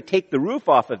a sudden they take the roof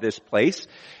off of this place,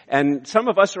 and some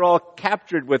of us are all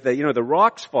captured with the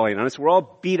rocks falling on us, we're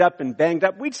all beat up and banged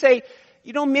up, we'd say,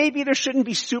 maybe there shouldn't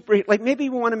be maybe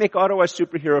we want to make Ottawa a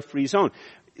superhero-free zone.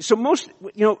 So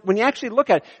when you actually look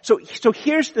at it, so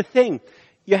here's the thing.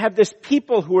 You have this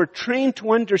people who are trained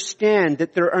to understand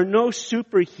that there are no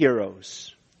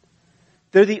superheroes.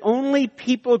 They're the only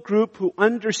people group who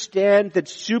understand that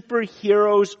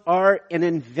superheroes are an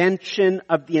invention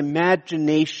of the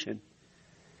imagination.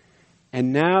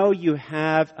 And now you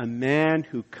have a man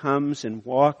who comes and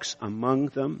walks among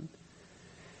them,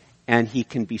 and he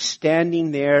can be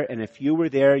standing there, and if you were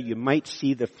there, you might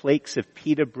see the flakes of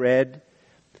pita bread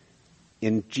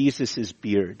in Jesus'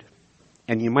 beard.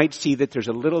 And you might see that there's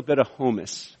a little bit of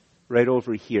hummus right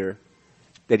over here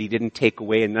that he didn't take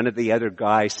away, and none of the other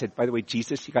guys said, by the way,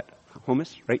 Jesus, you got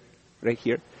hummus right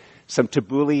here? some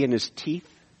tabbouleh in his teeth,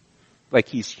 like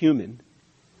he's human.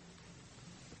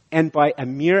 And by a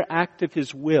mere act of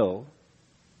his will,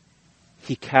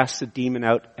 he casts the demon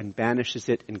out and banishes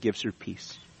it and gives her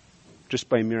peace. Just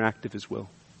by a mere act of his will.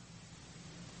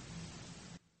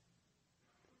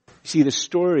 See, the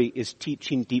story is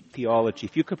teaching deep theology.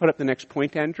 If you could put up the next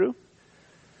point, Andrew.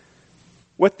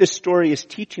 What this story is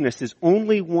teaching us is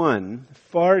only one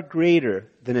far greater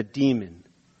than a demon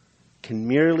can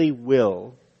merely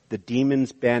will the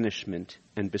demon's banishment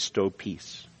and bestow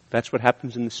peace. That's what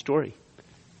happens in the story.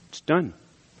 It's done.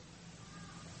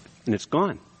 And it's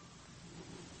gone.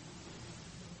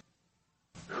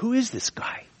 Who is this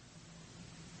guy?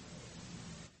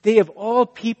 They of all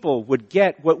people would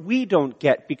get what we don't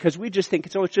get because we just think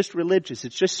it's just religious,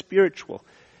 it's just spiritual.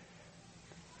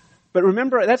 But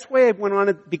remember, that's why I went on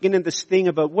at the beginning of this thing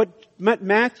about what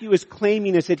Matthew is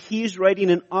claiming is that he's writing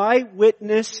an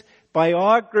eyewitness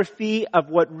biography of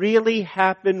what really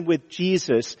happened with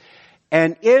Jesus.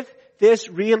 And if this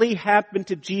really happened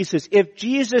to Jesus, if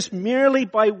Jesus merely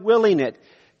by willing it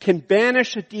can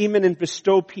banish a demon and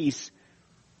bestow peace,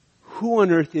 who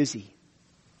on earth is he?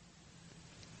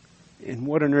 And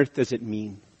what on earth does it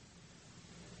mean?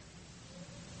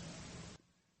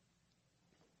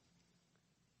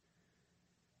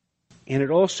 And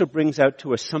it also brings out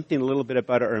to us something a little bit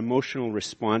about our emotional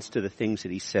response to the things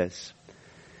that he says.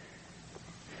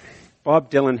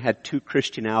 Bob Dylan had 2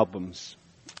 Christian albums.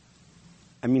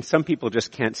 I mean, some people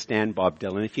just can't stand Bob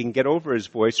Dylan. If you can get over his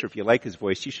voice or if you like his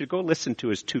voice, you should go listen to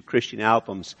his 2 Christian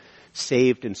albums,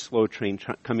 Saved and Slow Train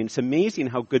Coming. It's amazing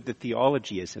how good the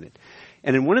theology is in it.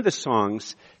 And in one of the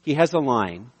songs, he has a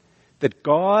line that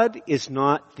God is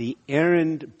not the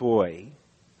errand boy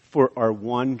for our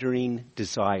wandering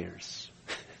desires.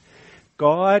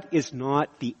 God is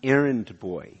not the errand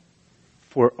boy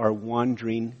for our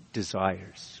wandering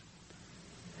desires.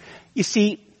 You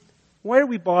see, why are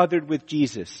we bothered with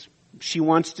Jesus? She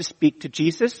wants to speak to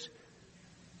Jesus.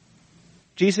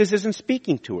 Jesus isn't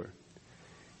speaking to her.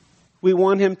 We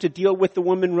want him to deal with the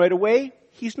woman right away.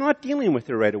 He's not dealing with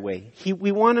her right away.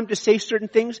 We want him to say certain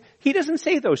things. He doesn't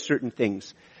say those certain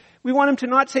things. We want him to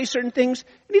not say certain things,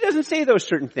 and he doesn't say those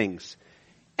certain things.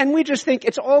 And we just think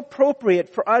it's all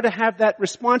appropriate for us to have that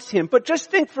response to him. But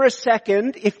just think for a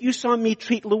second if you saw me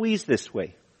treat Louise this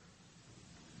way.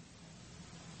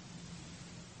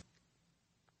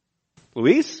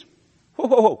 Louise? Whoa,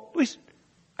 whoa, whoa. Louise,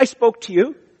 I spoke to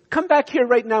you. Come back here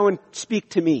right now and speak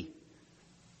to me.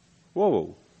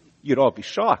 Whoa, you'd all be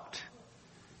shocked.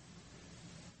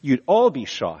 You'd all be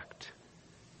shocked.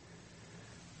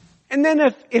 And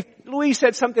then if Louise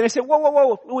said something, I said, whoa, whoa,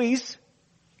 whoa, Louise,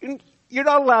 you're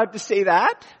not allowed to say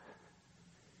that.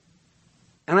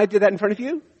 And I did that in front of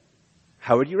you.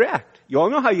 How would you react? You all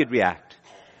know how you'd react.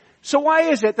 So why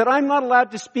is it that I'm not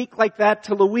allowed to speak like that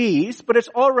to Louise, but it's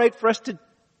all right for us to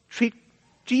treat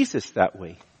Jesus that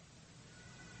way?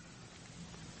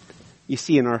 You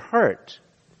see, in our heart,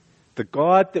 the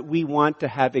God that we want to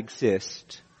have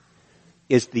exist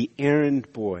is the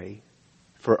errand boy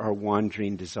for our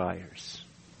wandering desires.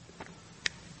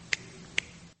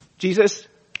 Jesus,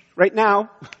 right now,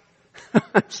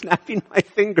 I'm snapping my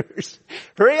fingers.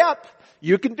 Hurry up!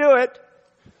 You can do it!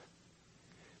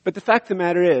 But the fact of the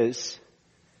matter is,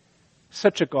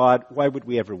 such a God, why would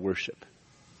we ever worship?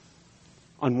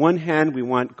 On one hand, we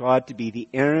want God to be the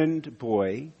errand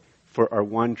boy for our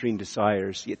wandering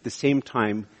desires, yet at the same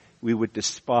time, we would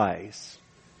despise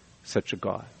such a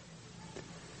God.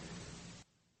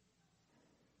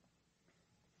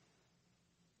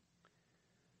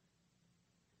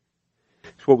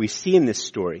 So what we see in this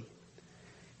story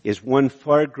is one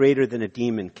far greater than a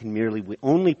demon can merely,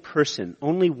 only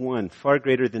one far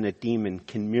greater than a demon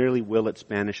can merely will its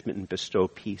banishment and bestow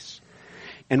peace.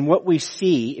 And what we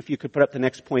see, if you could put up the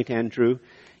next point, Andrew,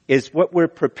 is what we're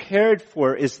prepared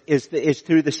for is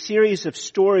through the series of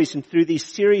stories and through these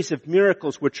series of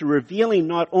miracles which are revealing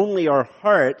not only our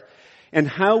heart and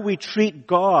how we treat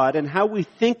God and how we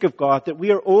think of God, that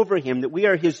we are over him, that we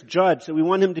are his judge, that we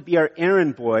want him to be our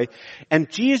errand boy. And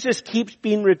Jesus keeps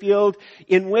being revealed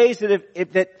in ways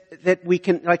that we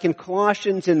can, like in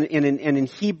Colossians and in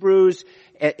Hebrews,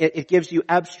 it gives you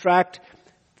abstract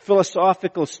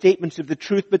philosophical statements of the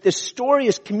truth, but this story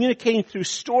is communicating through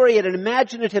story at an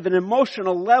imaginative and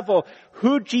emotional level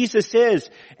who Jesus is.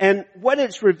 And what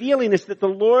it's revealing is that the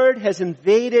Lord has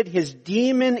invaded his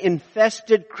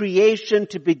demon-infested creation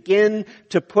to begin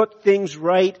to put things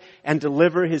right and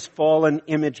deliver his fallen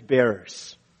image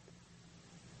bearers.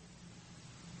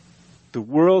 The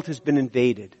world has been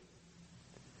invaded,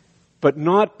 but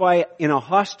not in a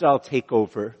hostile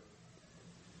takeover,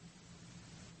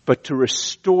 but to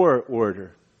restore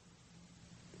order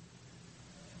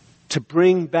to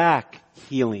bring back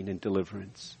healing and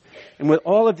deliverance. And with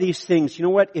all of these things, you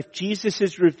know what? If Jesus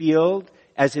is revealed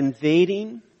as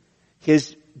invading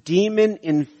his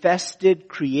demon-infested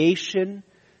creation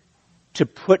to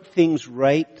put things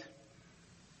right,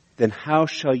 then how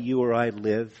shall you or I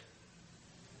live?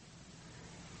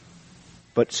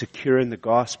 But secure in the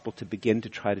gospel to begin to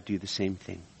try to do the same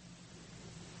thing.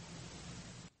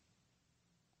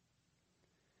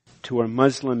 To our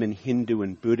Muslim and Hindu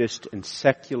and Buddhist and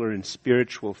secular and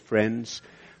spiritual friends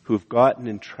who've gotten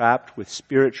entrapped with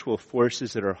spiritual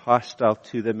forces that are hostile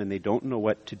to them and they don't know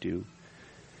what to do,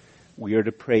 we are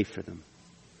to pray for them.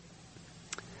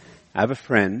 I have a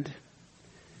friend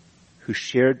who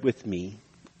shared with me,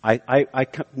 I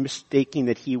mistaking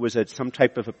that he was some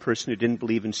type of a person who didn't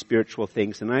believe in spiritual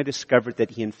things, and I discovered that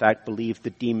he in fact believed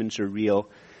that demons are real,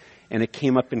 and it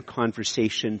came up in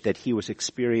conversation that he was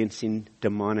experiencing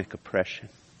demonic oppression.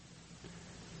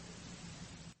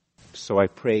 So I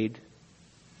prayed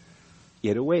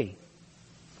it away.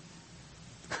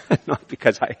 Not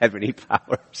because I have any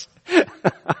powers.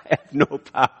 I have no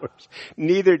powers.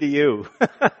 Neither do you.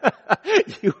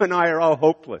 You and I are all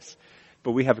hopeless.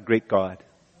 But we have a great God.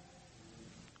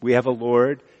 We have a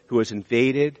Lord who has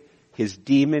invaded his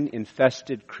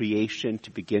demon-infested creation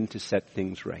to begin to set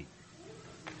things right.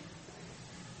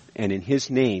 And in his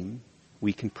name,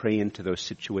 we can pray into those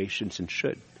situations and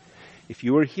should. If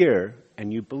you are here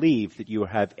and you believe that you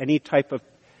have any type of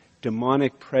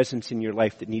demonic presence in your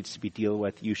life that needs to be dealt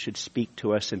with, you should speak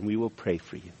to us and we will pray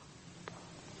for you.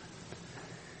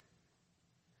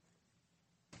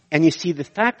 And you see, the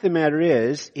fact of the matter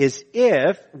is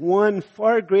if one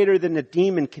far greater than a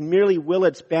demon can merely will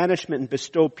its banishment and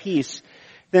bestow peace,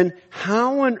 then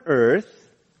how on earth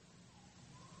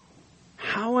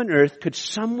could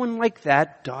someone like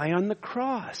that die on the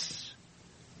cross?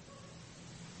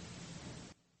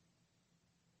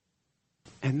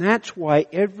 And that's why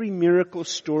every miracle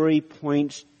story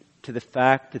points to the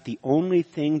fact that the only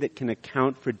thing that can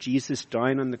account for Jesus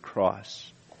dying on the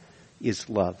cross is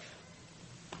love.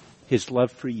 His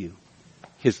love for you.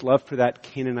 His love for that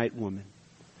Canaanite woman.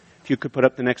 If you could put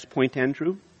up the next point,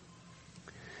 Andrew.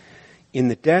 In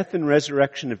the death and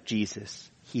resurrection of Jesus,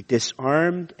 he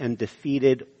disarmed and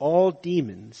defeated all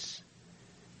demons,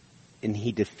 and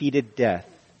he defeated death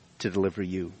to deliver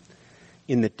you.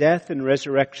 In the death and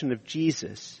resurrection of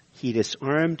Jesus, he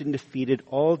disarmed and defeated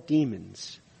all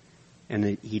demons,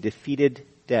 and he defeated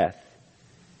death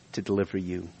to deliver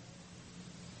you.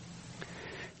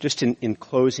 Just in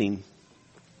closing,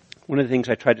 one of the things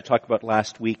I tried to talk about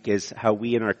last week is how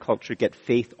we in our culture get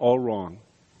faith all wrong.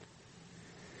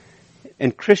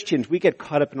 And Christians, we get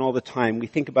caught up in all the time. We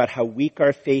think about how weak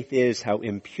our faith is, how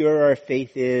impure our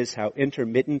faith is, how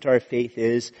intermittent our faith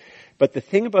is. But the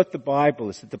thing about the Bible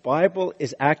is that the Bible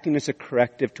is acting as a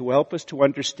corrective to help us to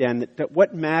understand that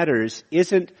what matters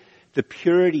isn't the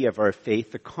purity of our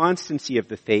faith, the constancy of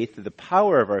the faith, or the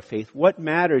power of our faith. What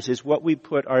matters is what we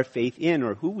put our faith in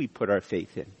or who we put our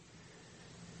faith in.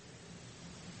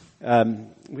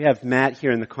 We have Matt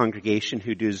here in the congregation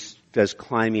who does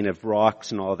climbing of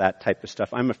rocks and all that type of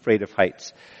stuff. I'm afraid of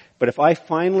heights. But if I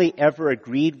finally ever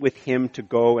agreed with him to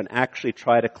go and actually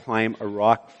try to climb a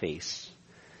rock face,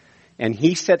 and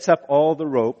he sets up all the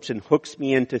ropes and hooks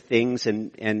me into things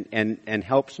and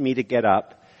helps me to get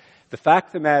up, the fact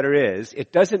of the matter is,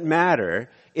 it doesn't matter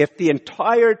if the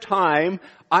entire time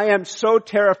I am so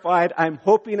terrified I'm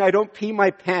hoping I don't pee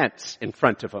my pants in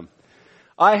front of him.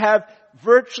 I have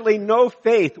virtually no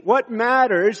faith. What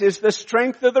matters is the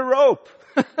strength of the rope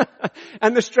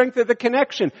and the strength of the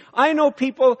connection. I know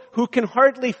people who can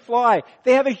hardly fly.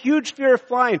 They have a huge fear of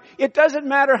flying. It doesn't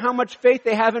matter how much faith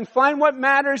they have in flying. What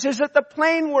matters is that the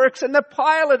plane works and the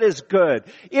pilot is good.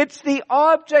 It's the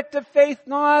object of faith,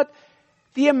 not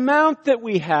the amount that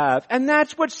we have. And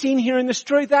that's what's seen here in the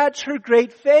story. That's her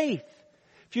great faith.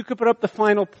 If you could put up the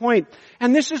final point.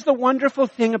 And this is the wonderful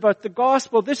thing about the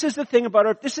gospel. This is the thing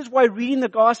about this is why reading the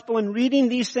gospel and reading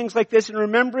these things like this and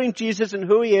remembering Jesus and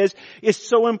who he is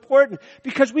so important.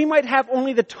 Because we might have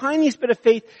only the tiniest bit of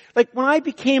faith. Like when I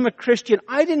became a Christian,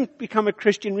 I didn't become a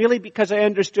Christian really because I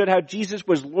understood how Jesus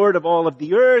was Lord of all of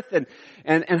the earth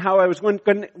and how I was going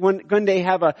to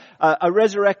have a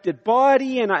resurrected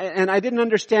body and I didn't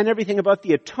understand everything about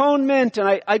the atonement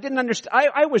and I didn't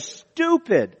understand. I was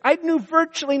stupid. I knew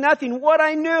virtually nothing. What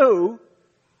I knew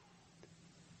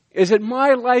is that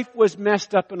my life was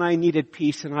messed up and I needed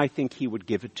peace and I think he would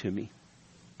give it to me.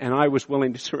 And I was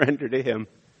willing to surrender to him.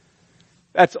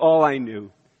 That's all I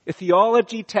knew. A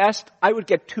theology test, I would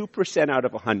get 2% out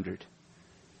of 100.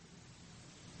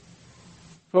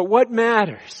 But what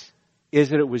matters is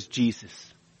that it was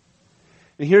Jesus.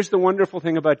 And here's the wonderful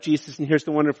thing about Jesus, and here's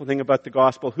the wonderful thing about the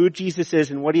gospel. Who Jesus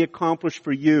is and what he accomplished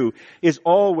for you is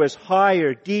always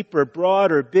higher, deeper,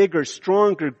 broader, bigger,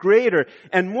 stronger, greater,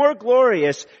 and more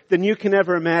glorious than you can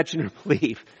ever imagine or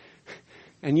believe.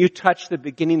 And you touch the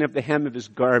beginning of the hem of his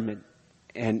garment,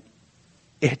 and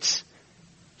it's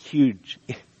huge.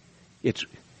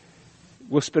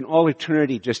 We'll spend all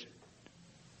eternity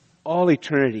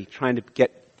trying to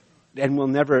get, and we'll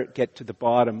never get to the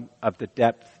bottom of the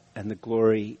depth and the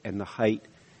glory and the height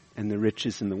and the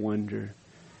riches and the wonder.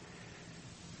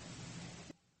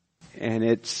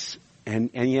 And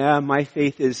yeah, my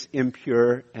faith is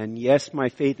impure, and yes, my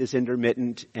faith is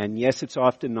intermittent, and yes, it's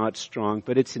often not strong,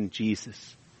 but it's in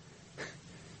Jesus.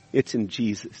 It's in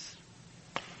Jesus.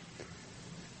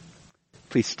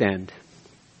 Please stand.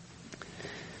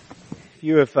 If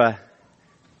you have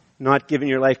not given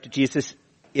your life to Jesus,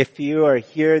 if you are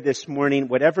here this morning,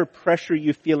 whatever pressure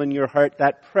you feel in your heart,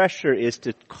 that pressure is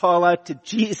to call out to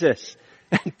Jesus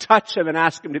and touch him and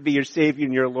ask him to be your Savior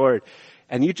and your Lord.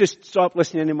 And you just stop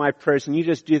listening to my prayers and you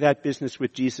just do that business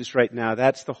with Jesus right now.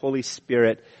 That's the Holy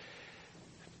Spirit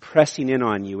pressing in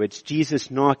on you. It's Jesus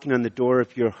knocking on the door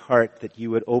of your heart, that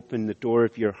you would open the door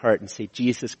of your heart and say,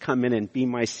 Jesus, come in and be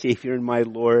my Savior and my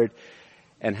Lord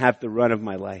and have the run of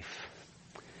my life.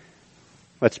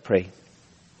 Let's pray.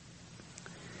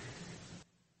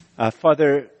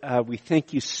 Father, we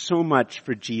thank you so much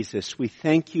for Jesus. We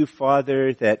thank you,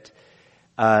 Father, that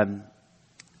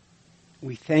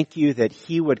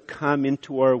he would come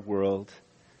into our world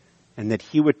and that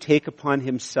he would take upon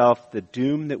himself the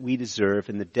doom that we deserve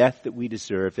and the death that we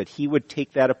deserve, that he would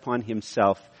take that upon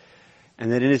himself,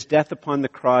 and that in his death upon the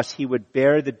cross he would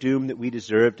bear the doom that we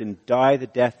deserved and die the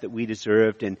death that we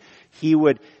deserved, and he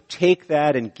would take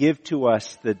that and give to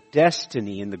us the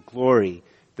destiny and the glory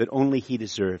that only he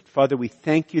deserved. Father, we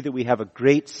thank you that we have a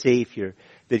great Savior,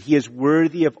 that he is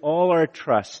worthy of all our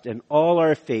trust and all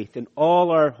our faith and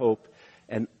all our hope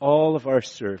and all of our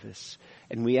service.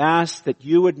 And we ask that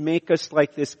you would make us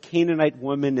like this Canaanite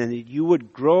woman, and that you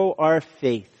would grow our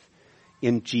faith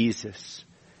in Jesus.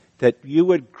 That you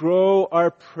would grow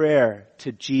our prayer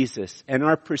to Jesus and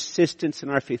our persistence in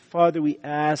our faith. Father, we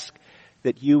ask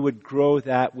that you would grow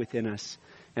that within us.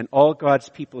 And all God's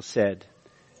people said,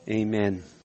 Amen.